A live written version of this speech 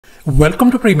Welcome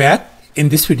to PreMath. In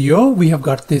this video, we have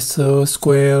got this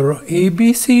square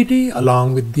ABCD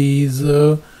along with these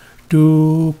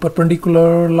two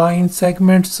perpendicular line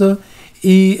segments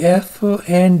EF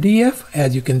and DF,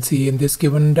 as you can see in this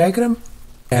given diagram.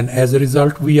 And as a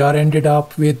result, we are ended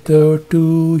up with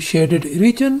two shaded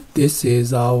region. This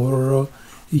is our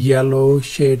yellow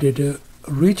shaded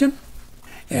region,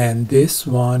 and this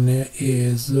one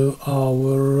is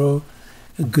our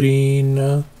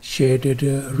green shaded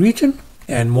region.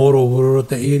 And moreover,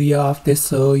 the area of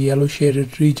this yellow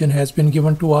shaded region has been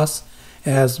given to us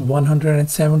as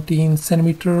 117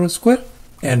 centimeter square.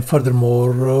 And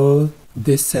furthermore,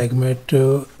 this segment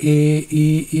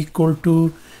AE equal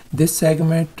to this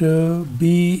segment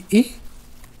BE,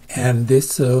 and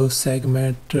this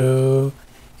segment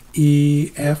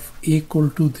EF equal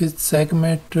to this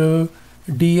segment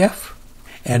DF.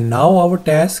 And now our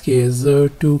task is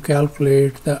to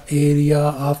calculate the area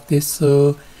of this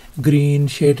green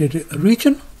shaded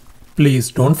region.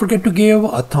 Please don't forget to give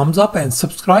a thumbs up and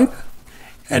subscribe.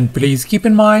 And please keep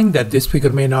in mind that this figure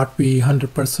may not be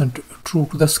 100% true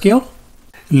to the scale.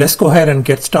 Let's go ahead and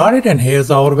get started. And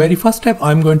here's our very first step.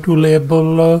 I'm going to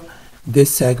label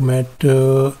this segment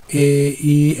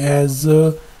AE as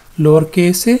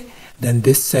lowercase a. Then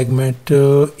this segment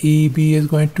EB is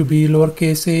going to be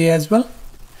lowercase a as well.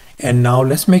 And now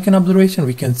let's make an observation.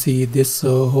 We can see this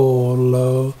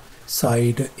whole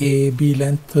side AB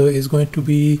length is going to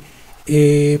be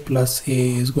A plus A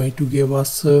is going to give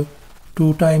us 2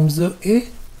 times A.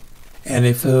 And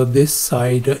if this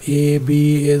side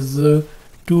AB is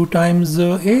 2 times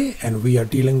A, and we are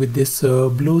dealing with this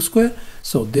blue square,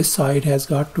 so this side has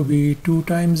got to be 2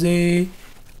 times A,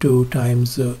 2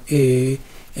 times A,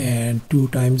 and 2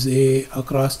 times A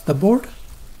across the board.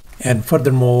 And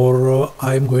furthermore,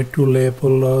 I'm going to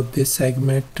label this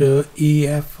segment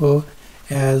EF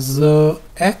as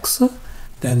X.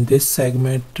 Then this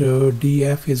segment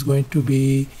DF is going to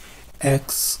be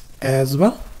X as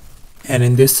well. And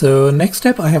in this next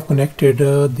step, I have connected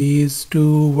these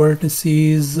two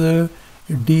vertices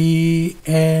D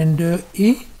and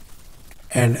E.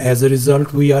 And as a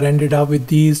result, we are ended up with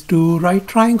these two right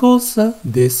triangles.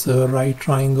 This right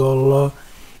triangle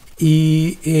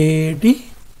EAD,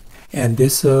 and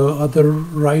this other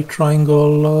right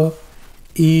triangle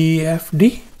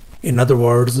EFD. In other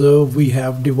words, we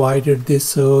have divided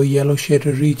this yellow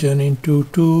shaded region into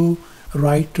two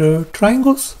right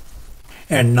triangles.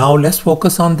 And now let's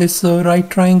focus on this right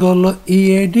triangle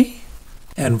EAD.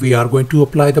 And we are going to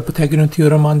apply the Pythagorean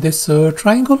theorem on this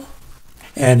triangle.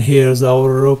 And here's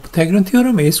our Pythagorean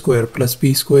theorem: a square plus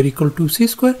b square equal to c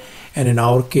square. And in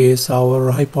our case,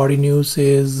 our hypotenuse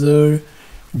is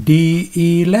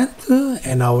DE length,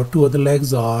 and our two other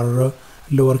legs are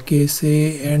lowercase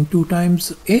a and 2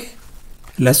 times A.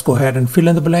 Let's go ahead and fill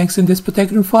in the blanks in this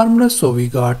Pythagorean formula. So we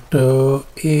got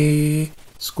A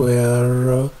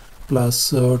square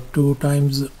plus 2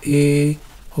 times A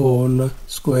whole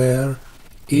square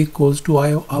equals to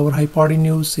our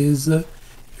hypotenuse is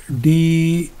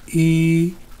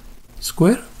DE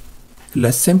square.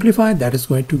 Let's simplify. That is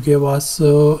going to give us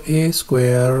A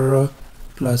square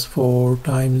plus 4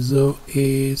 times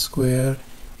A square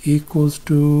equals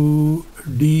to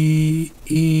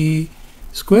DE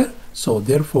square. So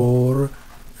therefore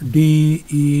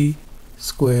DE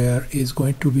square is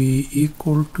going to be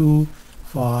equal to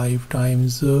 5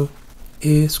 times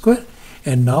A square.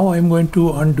 And now I'm going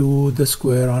to undo the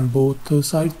square on both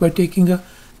sides by taking the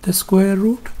square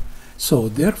root. So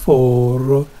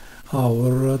therefore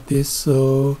our this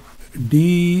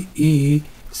DE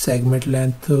segment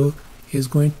length is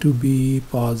going to be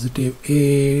positive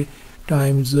A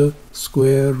times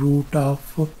square root of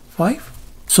 5.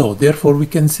 So therefore we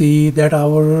can see that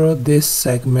our this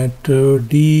segment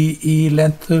DE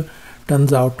length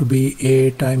turns out to be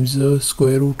A times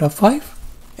square root of 5.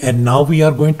 And now we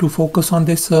are going to focus on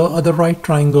this other right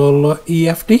triangle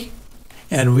EFD.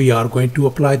 And we are going to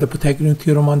apply the Pythagorean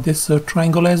theorem on this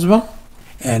triangle as well.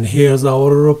 And here's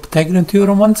our Pythagorean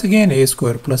theorem once again: a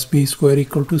square plus b square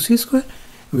equal to c square,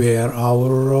 where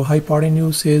our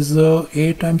hypotenuse is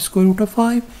A times square root of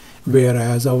 5,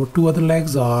 whereas our two other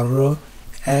legs are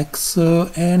X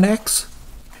and X.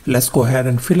 Let's go ahead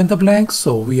and fill in the blanks.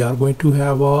 So we are going to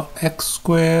have X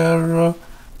square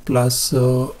plus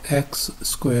X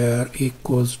square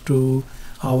equals to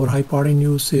our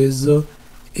hypotenuse is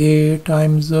A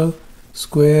times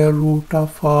square root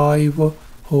of 5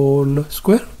 whole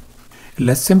square.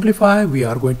 Let's simplify. We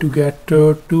are going to get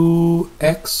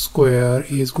 2x square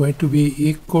is going to be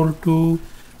equal to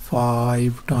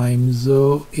 5 times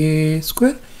A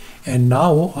square. And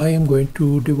now I am going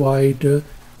to divide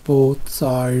both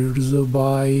sides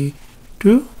by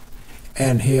 2,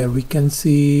 and here we can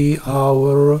see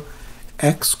our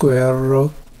x square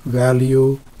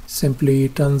value simply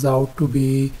turns out to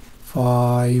be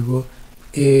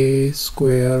 5a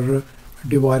square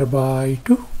divided by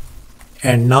 2.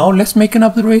 And now let's make an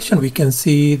observation. We can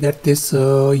see that this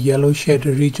yellow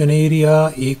shaded region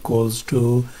area equals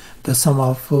to the sum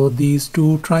of these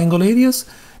two triangle areas,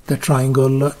 the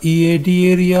triangle EAD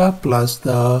area plus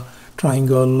the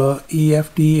triangle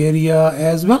EFD area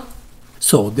as well.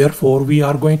 So therefore we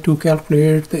are going to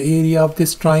calculate the area of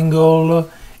this triangle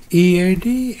EAD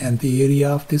and the area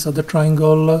of this other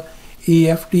triangle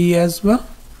EFD as well.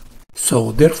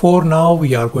 So therefore now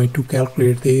we are going to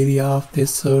calculate the area of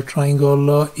this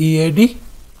triangle EAD.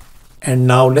 And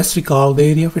now let's recall the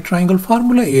area of a triangle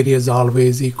formula. Area is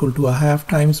always equal to a half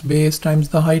times base times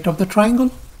the height of the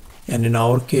triangle. And in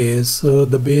our case,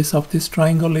 the base of this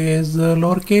triangle is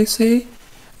lowercase a.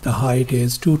 The height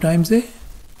is 2 times a.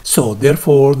 So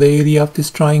therefore the area of this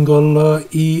triangle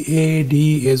EAD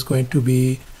is going to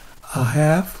be a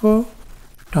half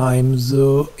times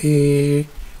a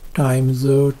times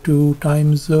 2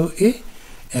 times a.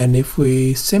 And if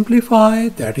we simplify,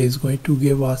 that is going to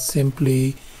give us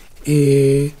simply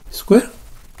a square.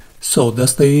 So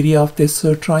thus the area of this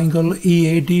triangle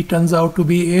EAD turns out to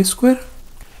be a square.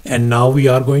 And now we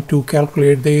are going to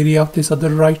calculate the area of this other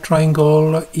right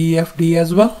triangle EFD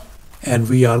as well. And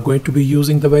we are going to be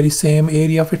using the very same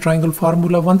area of a triangle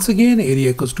formula once again. Area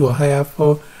equals to a half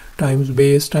times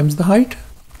base times the height.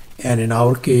 And in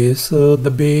our case,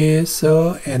 the base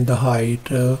and the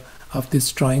height of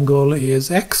this triangle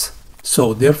is x.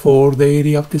 So therefore the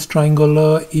area of this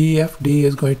triangle EFD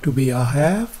is going to be a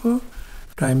half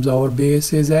times our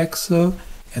base is x and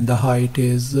the height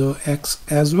is x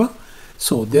as well.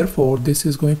 So therefore this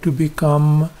is going to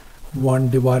become 1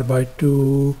 divided by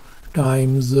 2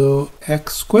 times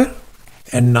x square.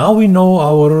 And now we know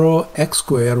our x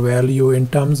square value in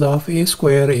terms of a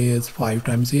square is 5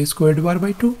 times a square divided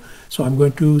by 2. So I'm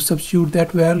going to substitute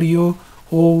that value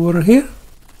over here.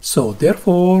 So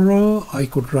therefore I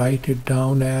could write it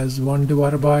down as 1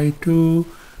 divided by 2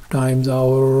 times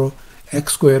our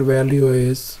x square value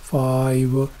is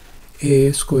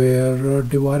 5a square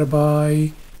divided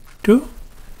by 2.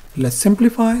 Let's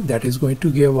simplify. That is going to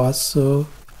give us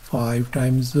 5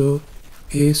 times a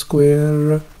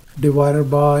square divided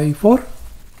by 4.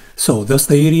 So thus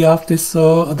the area of this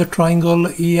other triangle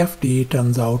EFD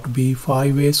turns out to be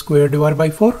 5a square divided by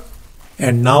 4.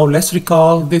 And now let's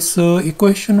recall this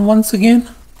equation once again.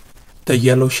 The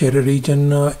yellow shaded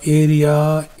region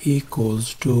area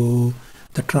equals to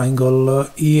the triangle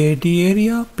EAD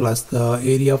area plus the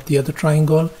area of the other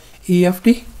triangle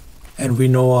EFD. And we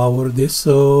know our this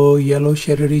yellow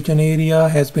shaded region area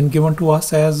has been given to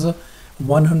us as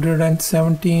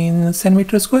 117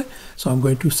 centimeters square. So I'm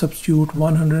going to substitute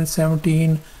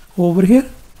 117 over here.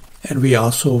 And we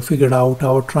also figured out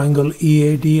our triangle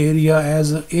EAD area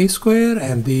as a square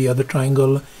and the other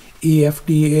triangle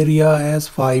EFD area as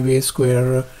 5a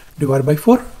square divided by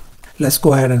 4. Let's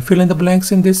go ahead and fill in the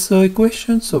blanks in this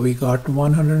equation. So we got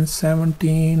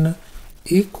 117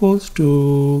 equals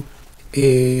to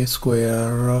a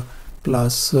square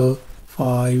plus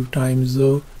 5 times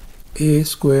a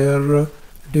square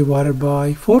divided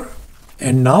by 4.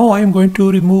 And now I am going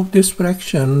to remove this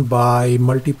fraction by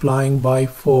multiplying by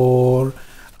 4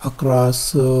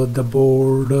 across the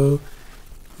board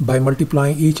by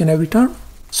multiplying each and every term.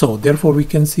 So therefore we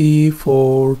can see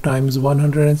 4 times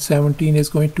 117 is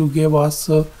going to give us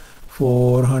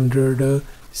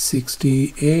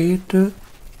 468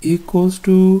 equals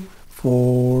to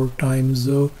 4 times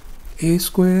a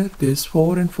square. This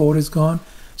 4 and 4 is gone.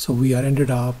 So we are ended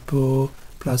up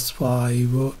plus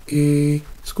 5a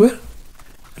square.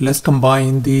 Let's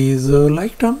combine these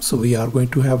like terms. So we are going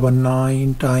to have a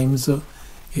 9 times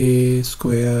a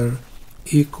square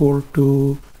equal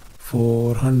to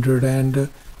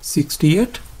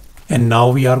 468. And now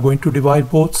we are going to divide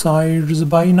both sides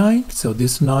by 9. So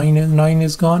this 9 and 9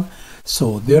 is gone.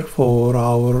 So therefore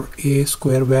our a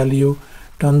square value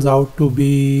turns out to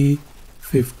be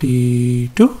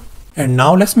 52. And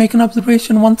now let's make an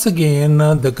observation once again.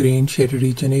 The green shaded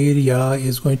region area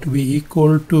is going to be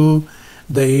equal to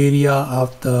the area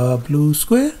of the blue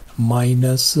square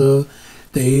minus the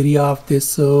area of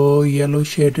this yellow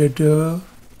shaded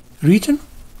region.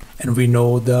 And we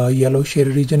know the yellow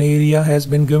shaded region area has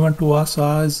been given to us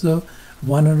as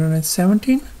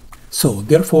 117. So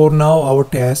therefore now our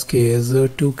task is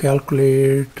to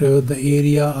calculate the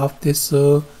area of this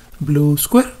blue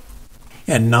square.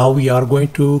 And now we are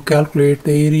going to calculate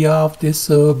the area of this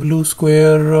blue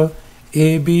square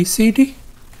ABCD.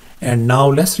 And now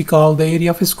let's recall the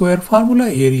area of a square formula.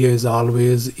 Area is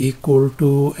always equal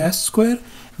to s square,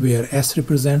 where s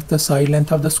represents the side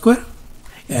length of the square.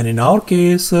 And in our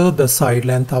case, the side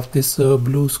length of this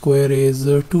blue square is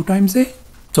 2 times a.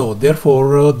 So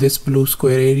therefore, this blue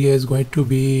square area is going to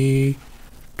be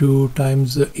 2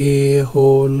 times a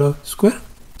whole square.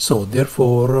 So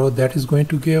therefore, that is going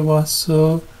to give us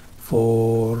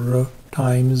 4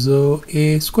 times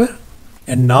a square.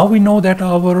 And now we know that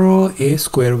our a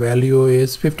square value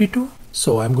is 52.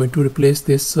 So I'm going to replace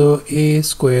this a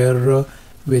square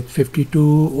with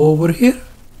 52 over here.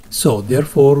 So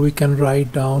therefore we can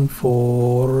write down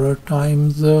 4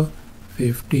 times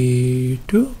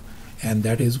 52, and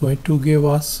that is going to give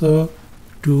us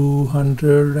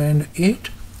 208.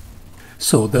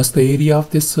 So thus the area of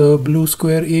this blue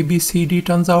square ABCD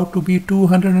turns out to be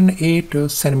 208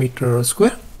 centimeter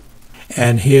square.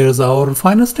 And here's our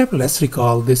final step. Let's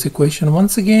recall this equation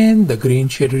once again. The green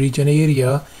shaded region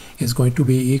area is going to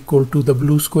be equal to the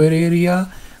blue square area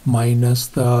minus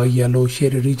the yellow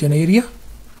shaded region area.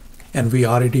 And we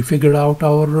already figured out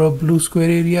our blue square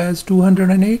area is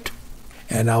 208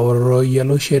 and our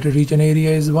yellow shaded region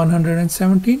area is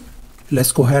 117.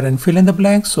 Let's go ahead and fill in the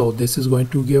blanks. So this is going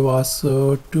to give us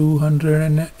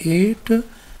 208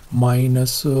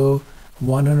 minus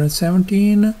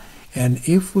 117. And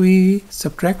if we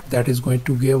subtract, that is going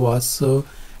to give us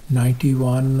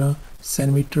 91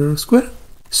 centimeter square.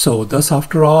 So thus,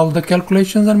 after all the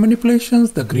calculations and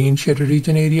manipulations, the green shaded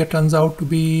region area turns out to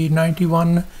be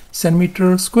 91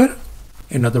 centimeter square.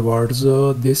 In other words,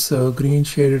 this green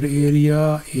shaded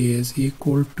area is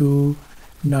equal to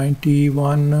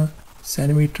 91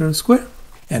 centimeter square.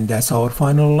 And that's our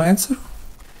final answer.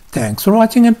 Thanks for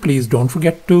watching, and please don't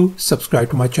forget to subscribe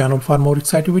to my channel for more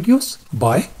exciting videos.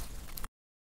 Bye.